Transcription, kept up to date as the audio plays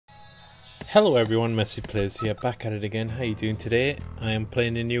Hello everyone, MessyPlays here, back at it again. How you doing today? I am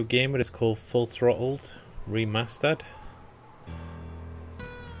playing a new game. It is called THROTTLE Remastered.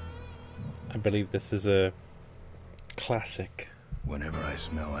 I believe this is a classic. Whenever I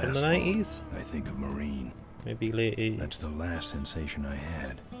smell from asphalt, the 90s? I think of marine. Maybe late 80s. That's the last sensation I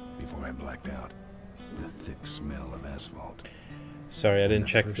had before I blacked out. The thick smell of asphalt. Sorry, I didn't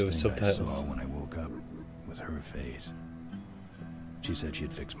check the those first thing I subtitles. saw when I woke up was her face. She said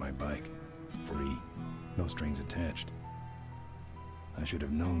she'd fix my bike. Free. No strings attached. I should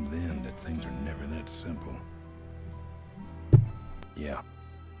have known then that things are never that simple. Yeah.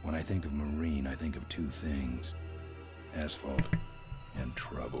 When I think of marine, I think of two things. Asphalt and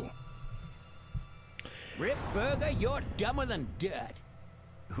trouble. Rip Burger, you're dumber than dirt.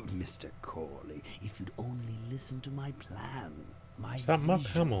 Oh, Mr. Corley, if you'd only listen to my plan, my Is that Mark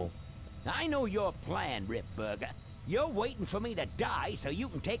vision. Hamill? I know your plan, Rip Burger. You're waiting for me to die so you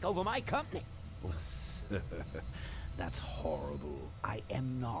can take over my company. Oh, sir, that's horrible. I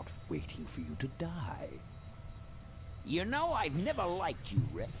am not waiting for you to die. You know I've never liked you,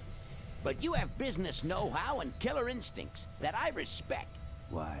 Rip. But you have business know-how and killer instincts that I respect.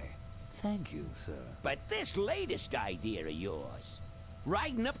 Why, thank you, sir. But this latest idea of yours,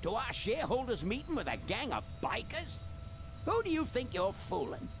 riding up to our shareholders' meeting with a gang of bikers? Who do you think you're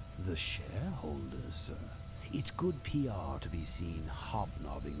fooling? The shareholders, sir. It's good PR to be seen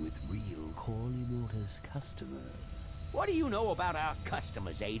hobnobbing with real Corley Motors customers. What do you know about our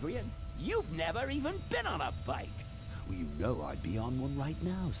customers, Adrian? You've never even been on a bike. Well, you know I'd be on one right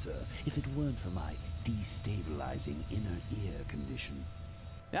now, sir, if it weren't for my destabilizing inner ear condition.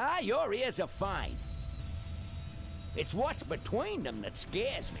 Ah, your ears are fine. It's what's between them that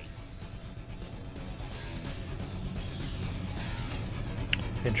scares me.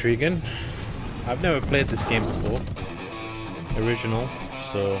 Intriguing. I've never played this game before. Original,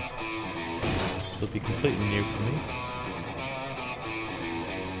 so this will be completely new for me.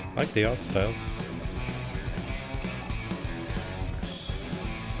 I like the art style.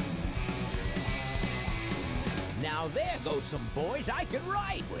 Now there goes some boys I can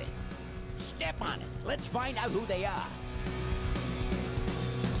ride with. Step on it. Let's find out who they are.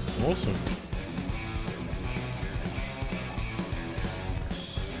 Awesome.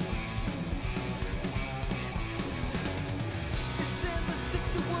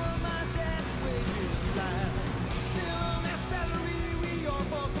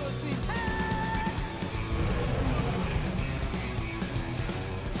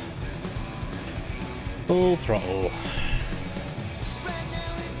 Full throttle.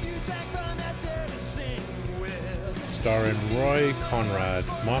 Starring Roy Conrad.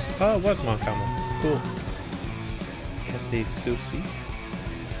 Oh, it was Mark Hamill. Cool. Kathy Susie.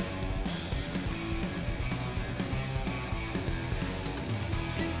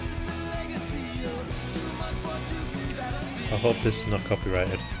 I hope this is not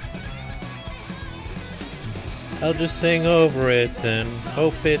copyrighted. I'll just sing over it and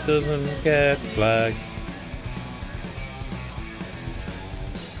hope it doesn't get flagged.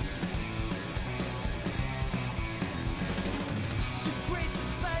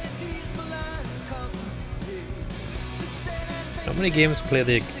 How many games play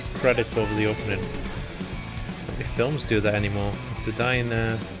the credits over the opening? How many films do that anymore? It's a dying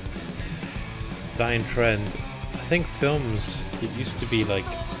trend. I think films, it used to be like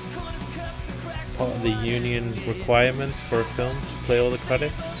part of the union requirements for a film to play all the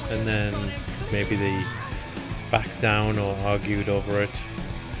credits, and then maybe they backed down or argued over it.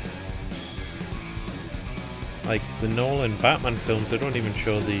 Like the Nolan Batman films, they don't even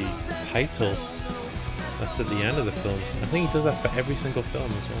show the title that's at the end of the film. I think he does that for every single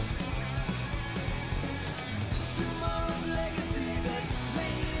film as well.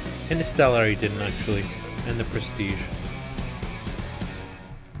 Interstellar he didn't actually, and The Prestige.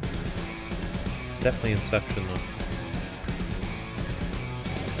 Definitely Inception though.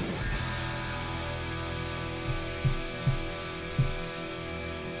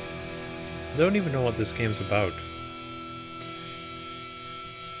 I don't even know what this game's about.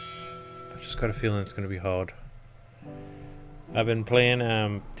 I've just got a feeling it's going to be hard. I've been playing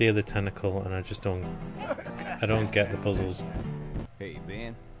Day of the Tentacle and I don't get the puzzles. Hey,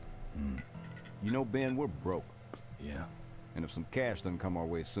 Ben. You know, Ben, we're broke. Yeah, And if some cash doesn't come our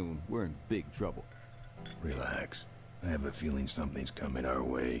way soon, we're in big trouble. relax. I have a feeling something's coming our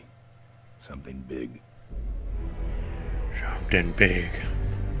way. Something big. Something big.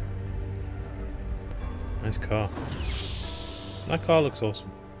 Nice car. That car looks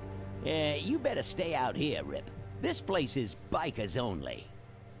awesome. You better stay out here, Rip. This place is bikers only.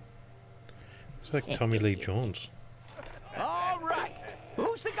 It's like Tommy Lee Jones. All right.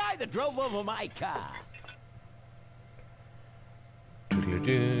 Who's the guy that drove over my car?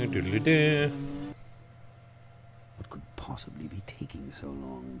 Doodly-doo, doodly-doo. What could possibly be taking so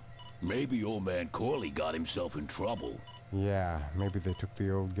long? Maybe old man Corley got himself in trouble. Yeah, maybe they took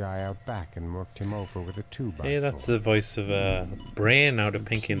the old guy out back and worked him over with a 2x4. Hey, that's the voice of Brain out of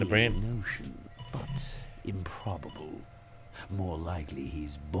Pinky and the Brain. Notion, but improbable. More likely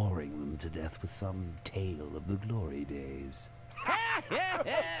he's boring them to death with some tale of the glory days.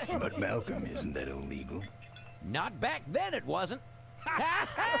 But Malcolm, isn't that illegal? Not back then, it wasn't.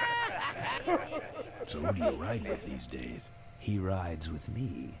 So who do you ride with these days? He rides with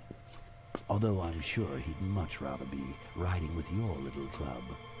me. Although I'm sure he'd much rather be riding with your little club.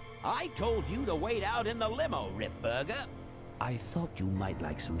 I told you to wait out in the limo, Ripburger. I thought you might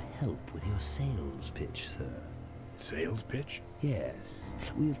like some help with your sales pitch, sir. Sales pitch? Yes,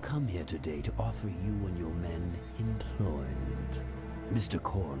 we have come here today to offer you and your men employment. Mr.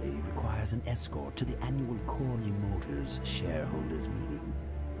 Corley requires an escort to the annual Corley Motors shareholders meeting.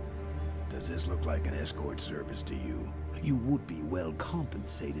 Does this look like an escort service to you? You would be well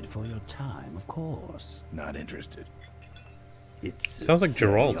compensated for your time, of course. Not interested. It's Sounds like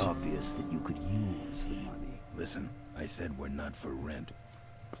fairly Gerald. obvious that you could use the money. Listen, I said we're not for rent.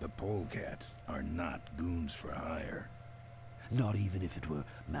 The polecats are not goons for hire. Not even if it were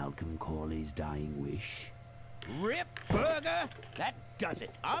Malcolm Corley's dying wish. Ripburger? That does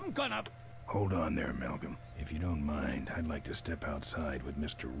it. I'm gonna... Hold on there, Malcolm. If you don't mind, I'd like to step outside with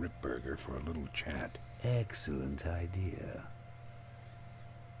Mr. Ripburger for a little chat. Excellent idea.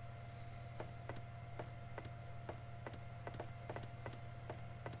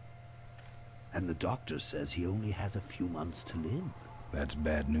 And the doctor says he only has a few months to live. That's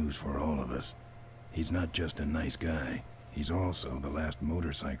bad news for all of us. He's not just a nice guy. He's also the last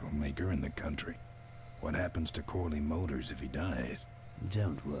motorcycle maker in the country. What happens to Corley Motors if he dies?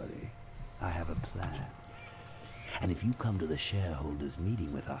 Don't worry. I have a plan. And if you come to the shareholders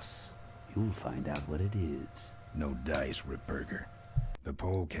meeting with us, you'll find out what it is. No dice, Ripburger. The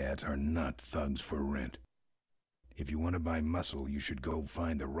polecats are not thugs for rent. If you want to buy muscle, you should go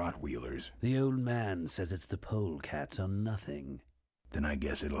find the Rottweilers. The old man says it's the polecats or nothing. Then I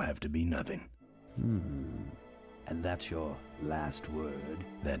guess it'll have to be nothing. And that's your last word?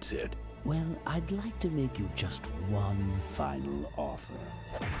 That's it. Well, I'd like to make you just one final offer.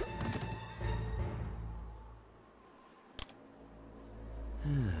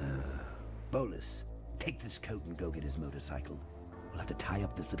 Bolus, take this coat and go get his motorcycle. We'll have to tie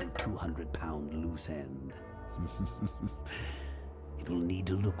up this little 200-pound loose end. It'll need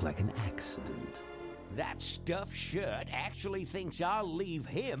to look like an accident. That stuffed shirt actually thinks I'll leave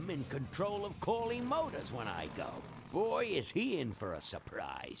him in control of Corley Motors when I go. Boy, is he in for a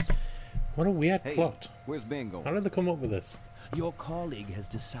surprise. What a weird Hey, plot. where's Ben going? How did they come up with this? Your colleague has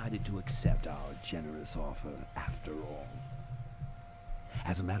decided to accept our generous offer after all.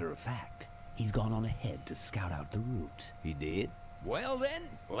 As a matter of fact, he's gone on ahead to scout out the route. He did? Well then,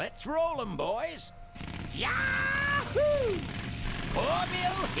 let's roll 'em, boys. Yahoo!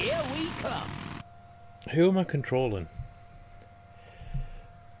 Corville, here we come. Who am I controlling?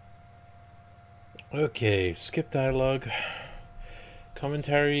 Okay, skip dialogue.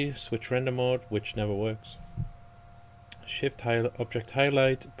 Commentary, switch render mode, which never works. Shift object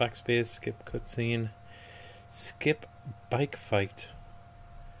highlight, backspace, skip cutscene, skip bike fight.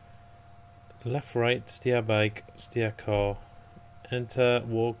 Left, right, steer bike, steer car. Enter,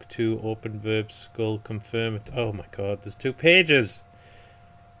 walk to, open verb, skull, confirm it. Oh my god, there's 2 pages!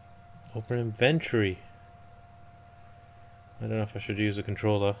 Open inventory. I don't know if I should use a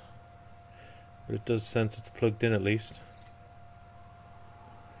controller, but it does sense it's plugged in at least.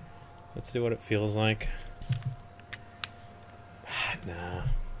 Let's see what it feels like. Nah.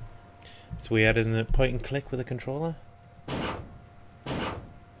 It's weird, isn't it? Point and click with a controller?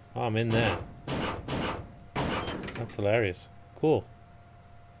 Oh, I'm in there. That's hilarious. Cool.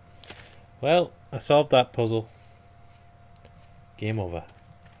 Well, I solved that puzzle. Game over.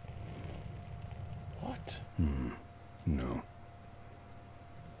 What? No.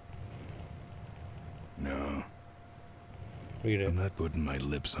 No. Read it. I'm not putting my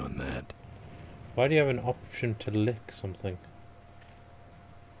lips on that. Why do you have an option to lick something?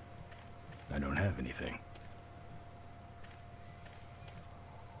 I don't have anything.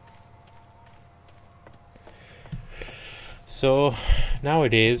 So,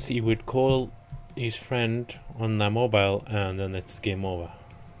 nowadays, he would call his friend on their mobile and then it's game over.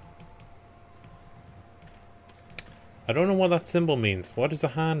 I don't know what that symbol means. What does the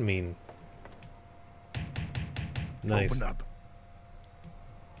hand mean? Nice. Open up.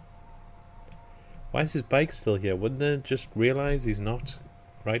 Why is his bike still here? Wouldn't they just realize he's not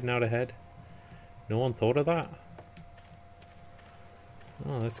riding out ahead. No one thought of that?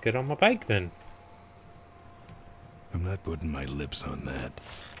 Oh, let's get on my bike then. I'm not putting my lips on that.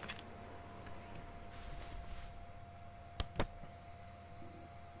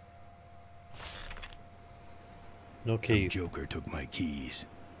 No keys. Some joker took my keys.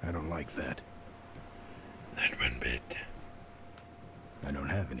 I don't like that. That one bit. I don't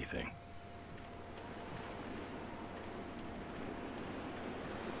have anything.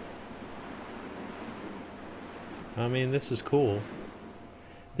 I mean, this is cool.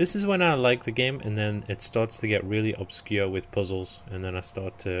 This is when I like the game, and then it starts to get really obscure with puzzles, and then I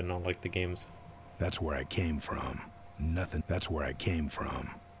start to not like the games. That's where I came from. Nothing. That's where I came from.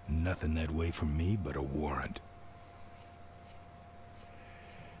 Nothing that way from me but a warrant.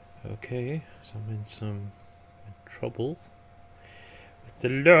 Okay, so I'm in some trouble with the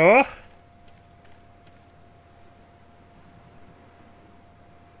law.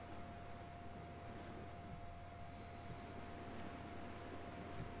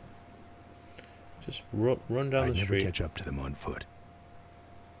 Just run down the street. I'd never catch up to them on foot.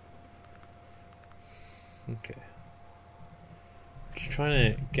 Okay. Just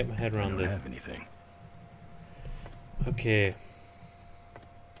trying to get my head around this. I don't have anything. Okay.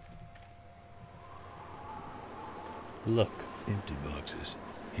 Look. Empty boxes.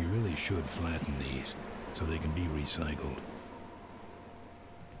 He really should flatten these so they can be recycled.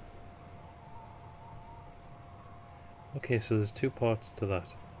 Okay, so there's two parts to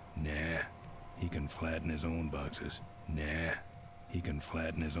that. Nah. He can flatten his own boxes. Nah. He can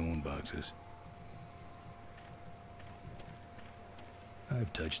flatten his own boxes.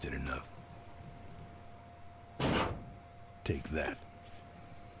 I've touched it enough. Take that.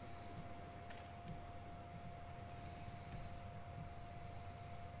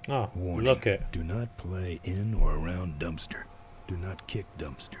 Oh, Warning. look it. Do not play in or around dumpster. Do not kick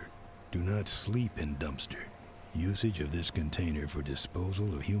dumpster. Do not sleep in dumpster. Usage of this container for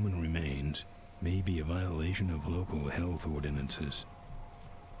disposal of human remains may be a violation of local health ordinances.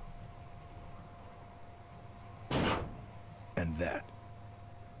 And that.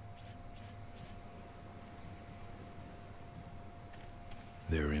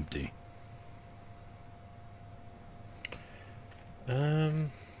 They're empty.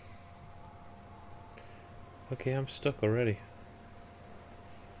 Okay, I'm stuck already.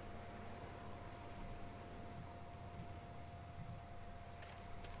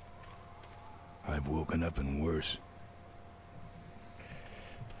 I've woken up and worse.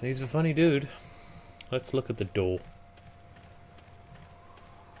 He's a funny dude. Let's look at the door.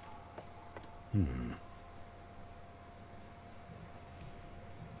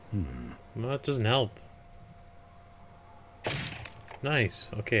 Well, that doesn't help. Nice,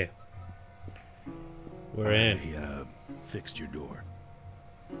 okay. We're in. I fixed your door.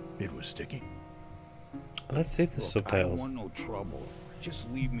 It was sticky. Let's save the Look, subtitles. I don't want no trouble. Just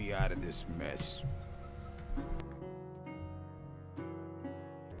leave me out of this mess.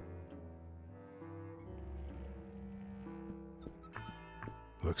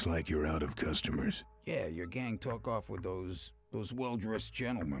 Looks like you're out of customers. Yeah, your gang took off with those well-dressed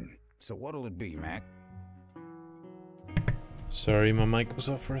gentlemen. So what'll it be, Mac? Sorry, my mic was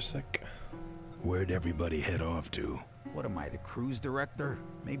off for a sec. Where'd everybody head off to? What am I, the cruise director?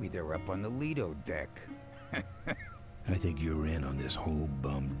 Maybe they're up on the Lido deck. I think you're in on this whole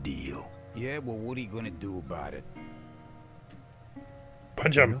bum deal. Yeah, well, what are you gonna do about it?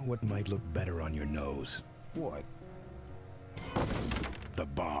 Punch You him. know what might look better on your nose? What? The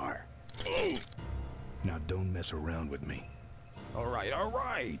bar. Now don't mess around with me. All right, all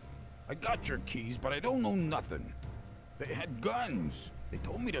right. I got your keys, but I don't know nothing. They had guns. They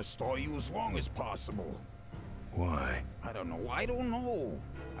told me to stall you as long as possible. Why? I don't know. I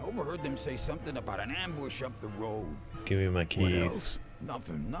overheard them say something about an ambush up the road. Give me my What keys. else?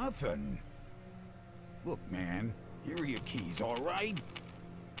 Nothing. Look, man, here are your keys, all right?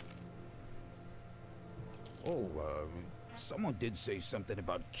 Oh, someone did say something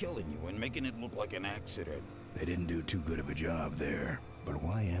about killing you and making it look like an accident. They didn't do too good of a job there. But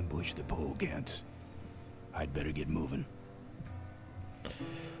why ambush the polegats? I'd better get moving.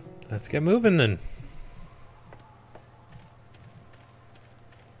 Let's get moving then.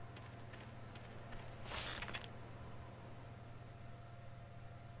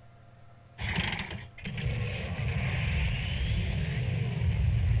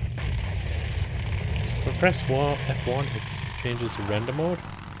 So if I press F1, it changes to render mode.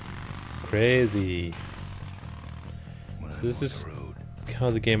 Crazy. When So I'm this on is the road,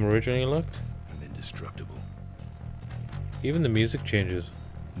 how the game originally looked. I'm indestructible. Even the music changes.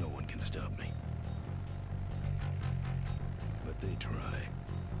 No one can stop me. But they try.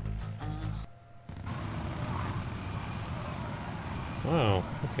 Oh,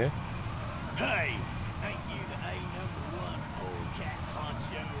 okay. Hey! Ain't you the A#1 polecat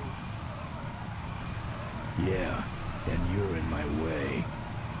honcho? Yeah, and you're in my way.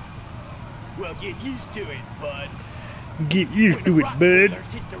 Well, get used to it, bud. Get used to When it, the bud.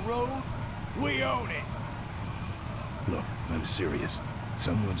 Rottweilers hit the road, we own it. Look, I'm serious.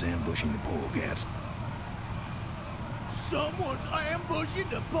 Someone's ambushing the polecats. Someone's ambushing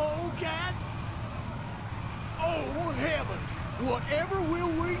the polecats? Oh, heavens! Whatever will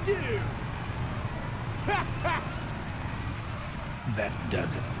we do? That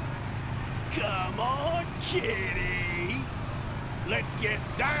does it. Come on, kitty! Let's get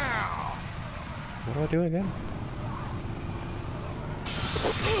down! What do I do again?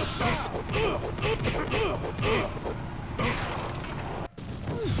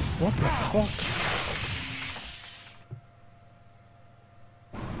 What the fuck?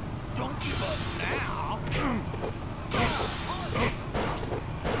 Don't give up now!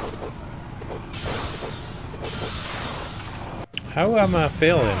 How am I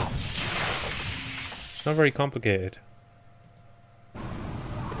failing? It's not very complicated.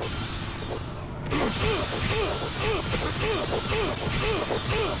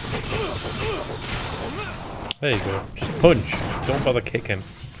 There you go. Just punch. Don't bother kicking.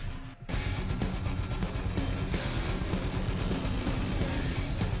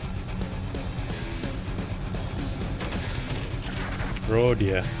 Road,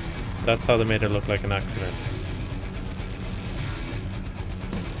 yeah. That's how they made it look like an accident.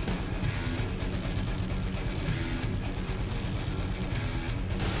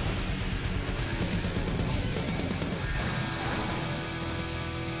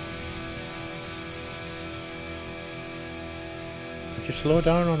 Could you slow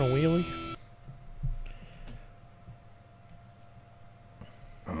down on a wheelie?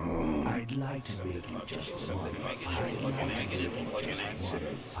 I'd like to make you just one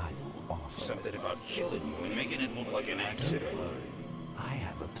final offer. Something about killing you and making it look like an accident. I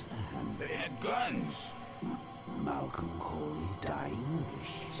have a plan. They had guns. Malcolm Corley's dying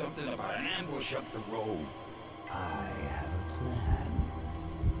wish. Something about an ambush up the road. I have a plan.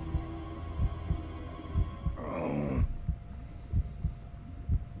 Oh.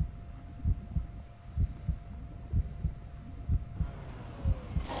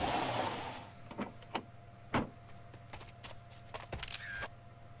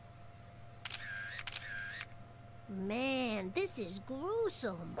 Man, this is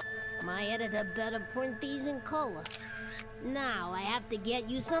gruesome. My editor better print these in color. Now I have to get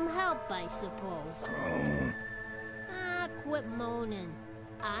you some help, I suppose. Oh. Ah, quit moaning.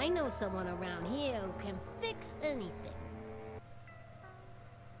 I know someone around here who can fix anything.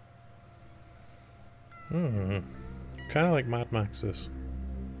 Kind of like Mad Max's.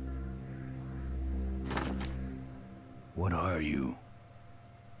 What are you?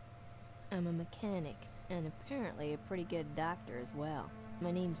 I'm a mechanic, and apparently a pretty good doctor as well.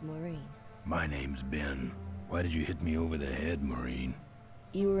 My name's Maureen. My name's Ben. Why did you hit me over the head, Maureen?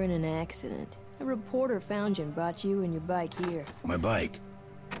 You were in an accident. A reporter found you and brought you and your bike here. My bike?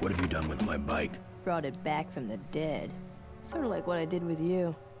 What have you done with my bike? Brought it back from the dead. Sort of like what I did with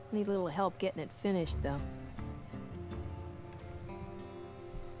you. Need a little help getting it finished, though.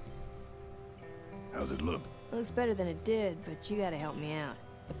 How's it look? It looks better than it did, but you gotta help me out.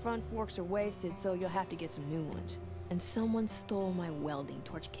 The front forks are wasted, so you'll have to get some new ones. And someone stole my welding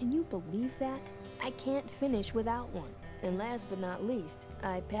torch. Can you believe that? I can't finish without one. And last but not least,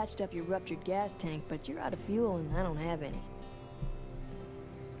 I patched up your ruptured gas tank, but you're out of fuel and I don't have any.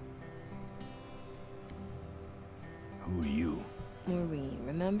 Who are you? Maureen,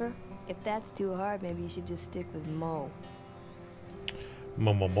 remember? If that's too hard, maybe you should just stick with Mo.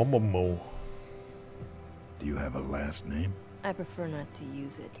 Mo. Do you have a last name? I prefer not to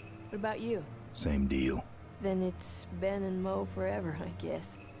use it. What about you? Same deal. Then it's Ben and Mo forever, I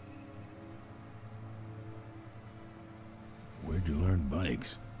guess. Where'd you learn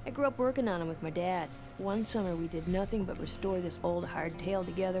bikes? I grew up working on them with my dad. One summer we did nothing but restore this old hardtail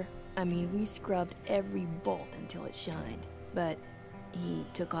together. I mean, we scrubbed every bolt until it shined. But he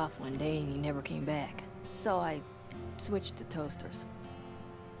took off one day and he never came back. So I switched to toasters.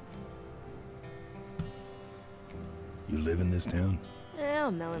 You live in this town?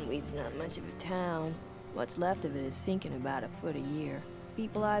 Well, Melonweed's not much of a town. What's left of it is sinking about a foot a year.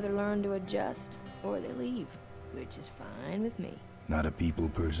 People either learn to adjust, or they leave, which is fine with me. Not a people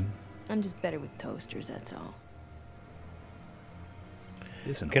person? I'm just better with toasters, that's all.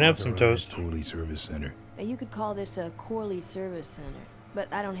 This an Can I have some authorized toast? Corley Service Center. Now, you could call this a Corley Service Center,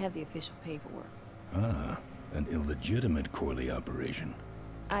 but I don't have the official paperwork. Ah, an illegitimate Corley operation.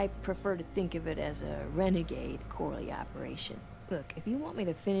 I prefer to think of it as a renegade Corley operation. Look, if you want me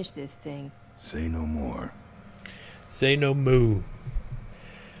to finish this thing... Say no more. Say no moo.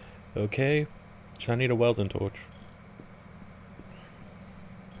 Okay. So I need a welding torch.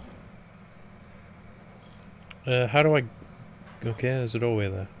 How do I... Okay, there's a doorway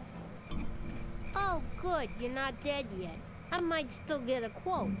there. Oh, good. You're not dead yet. I might still get a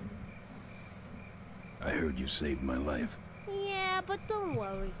quote. I heard you saved my life. Yeah, but don't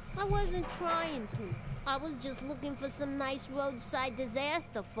worry. I wasn't trying to. I was just looking for some nice roadside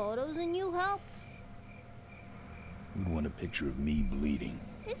disaster photos and you helped. You'd want a picture of me bleeding.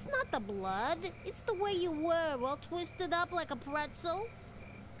 It's not the blood. It's the way you were, all twisted up like a pretzel.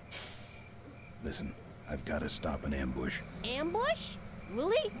 Listen, I've got to stop an ambush. Ambush?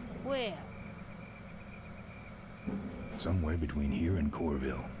 Really? Where? Somewhere between here and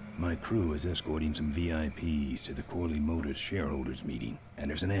Corville. My crew is escorting some VIPs to the Corley Motors shareholders meeting, and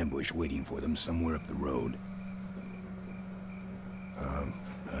there's an ambush waiting for them somewhere up the road.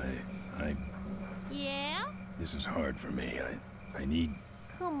 Yeah? This is hard for me. I need...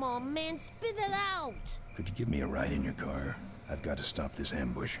 Come on, man, spit it out. Could you give me a ride in your car? I've got to stop this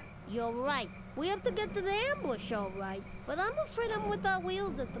ambush. You're right. We have to get to the ambush, all right. But I'm afraid I'm without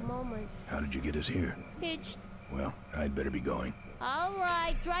wheels at the moment. How did you get us here? Hitched. Well, I'd better be going. All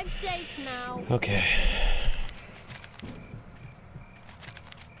right, drive safe now. Okay.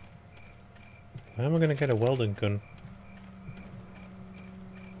 How am I gonna get a welding gun?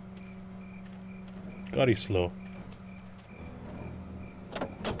 God, he's slow.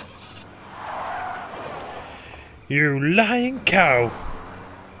 You lying cow!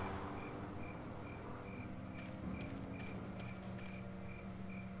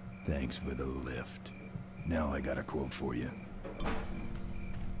 Thanks for the lift. Now I got a quote for you.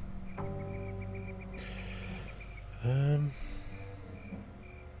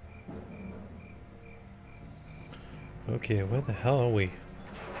 Okay, where the hell are we?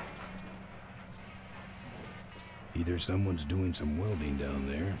 Either someone's doing some welding down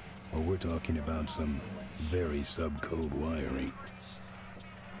there, or we're talking about some very sub-code wiring.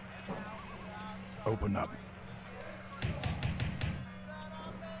 Open up.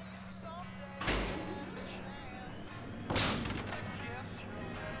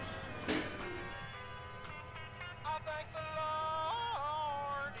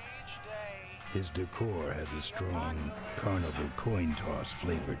 His decor has a strong carnival coin toss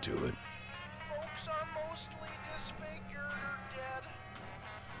flavor to it. Folks are mostly disfigured or dead,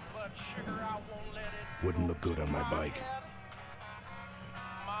 but sugar I won't let it. Wouldn't look good on my bike.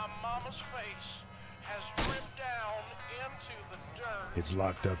 My mama's face has dripped down into the dirt. It's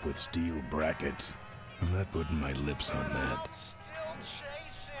locked up with steel brackets. I'm not putting my lips on that. Still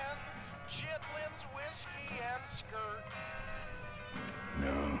chasing Chitlin's whiskey and skirt.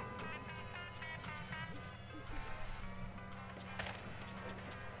 No.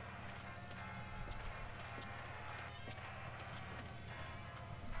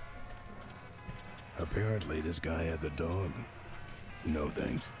 Apparently this guy has a dog. No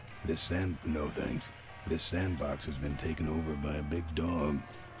thanks. No thanks. This sandbox has been taken over by a big dog.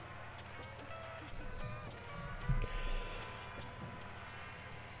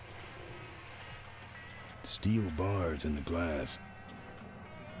 Steel bars in the glass.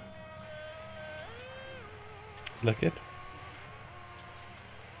 Like it?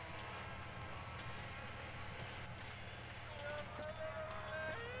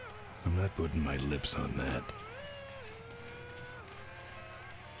 I'm not putting my lips on that.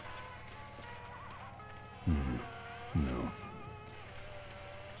 No.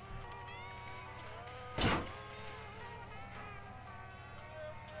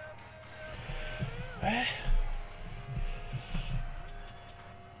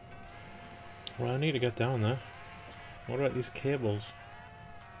 Well, I need to get down there. What about these cables?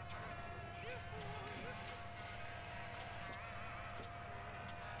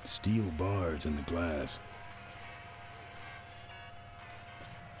 Steel bars in the glass.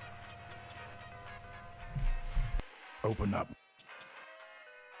 Open up.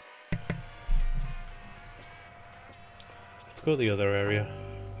 Let's go to the other area.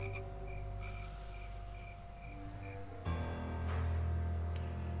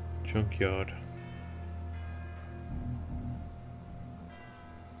 Junkyard.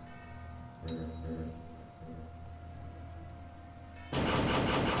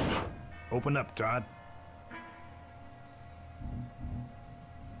 Open up, Todd.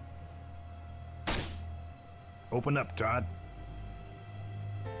 Open up, Todd.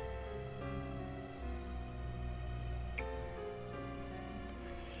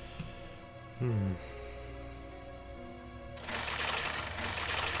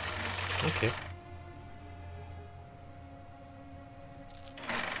 Okay.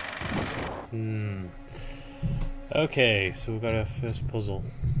 Okay, so we've got our first puzzle.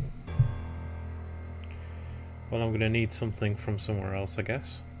 Well, I'm gonna need something from somewhere else, I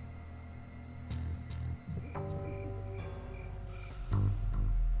guess.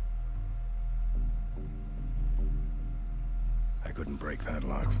 I couldn't break that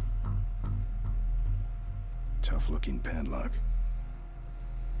lock. Tough-looking padlock.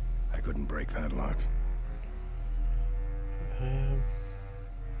 I couldn't break that lock.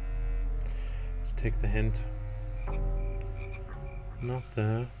 Let's take the hint. Not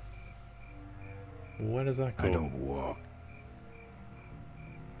there. Where does that go? I don't walk.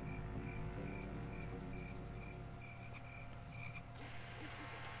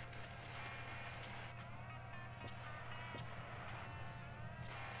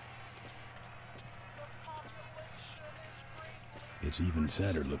 It's even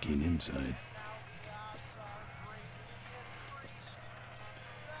sadder looking inside.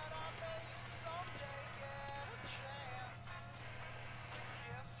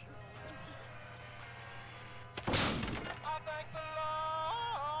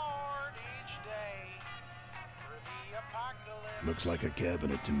 Looks like a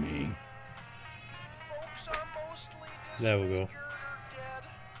cabinet to me. There we go.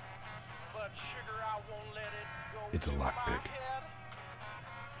 It's a lockpick.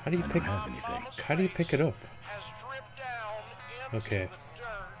 How do you pick? Have anything. How do you pick it up? Okay.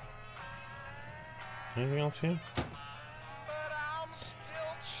 Anything else here?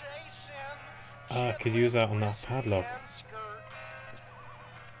 Ah, I could use that on that padlock.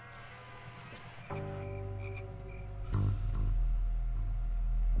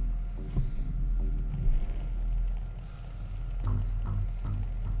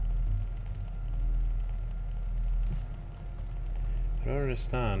 I don't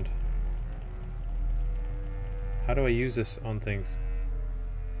understand. How do I use this on things?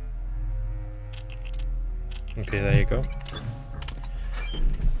 Okay, there you go.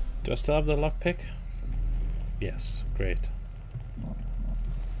 Do I still have the lockpick? Yes, great.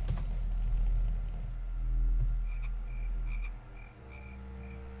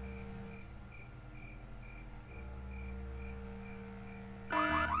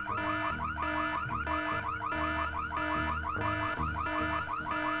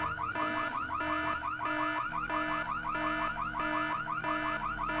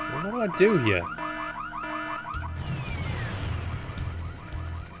 What do I do here?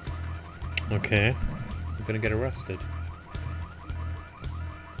 Okay, I'm gonna get arrested.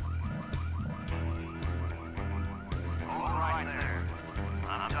 Right there.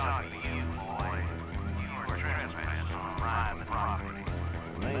 I'm talking to you, boy. You are trespassing on private property.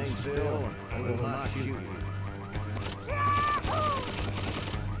 Remain still and we will not shoot you.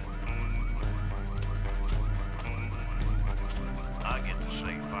 I'll get the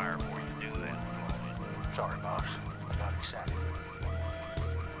safe fire before you do that. Sorry, boss. I got excited.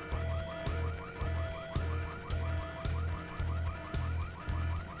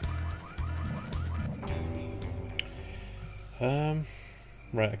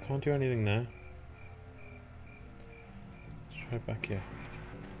 Right, I can't do anything there. Let's try it back here.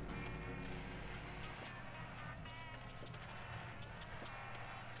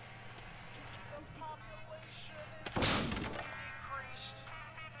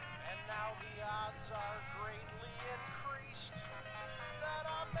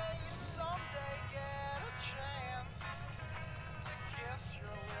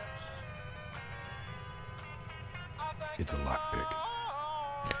 It's a lockpick.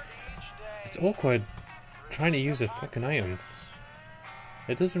 It's awkward trying to use a fucking item.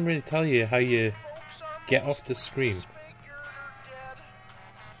 It doesn't really tell you how you get off the screen.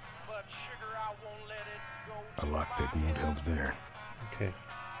 A lockpick won't help there. Okay.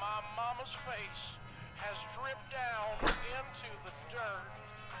 My mama's face has dripped down into the dirt.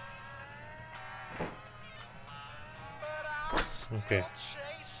 But I'm still Okay.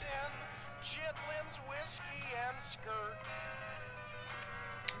 chasing Chitlin's whiskey and skirt.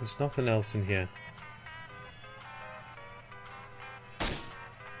 There's nothing else in here.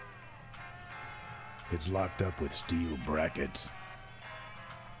 It's locked up with steel brackets.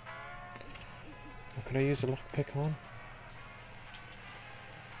 What can I use a lockpick on?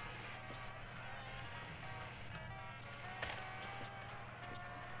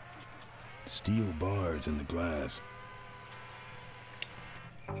 Steel bars in the glass.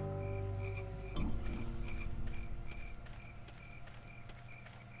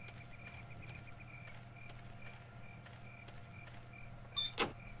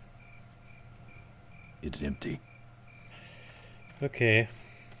 It's empty. Okay.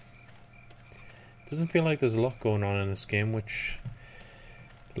 Doesn't feel like there's a lot going on in this game, which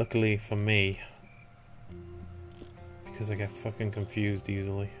Luckily for me, because I get fucking confused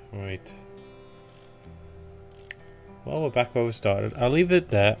easily. Right. Well, we're back where we started. I'll leave it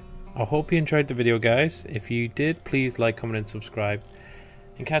there. I hope you enjoyed the video, guys. If you did, please like, comment, and subscribe.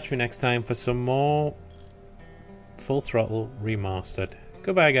 And catch me next time for some more Full Throttle Remastered.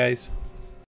 Goodbye, guys.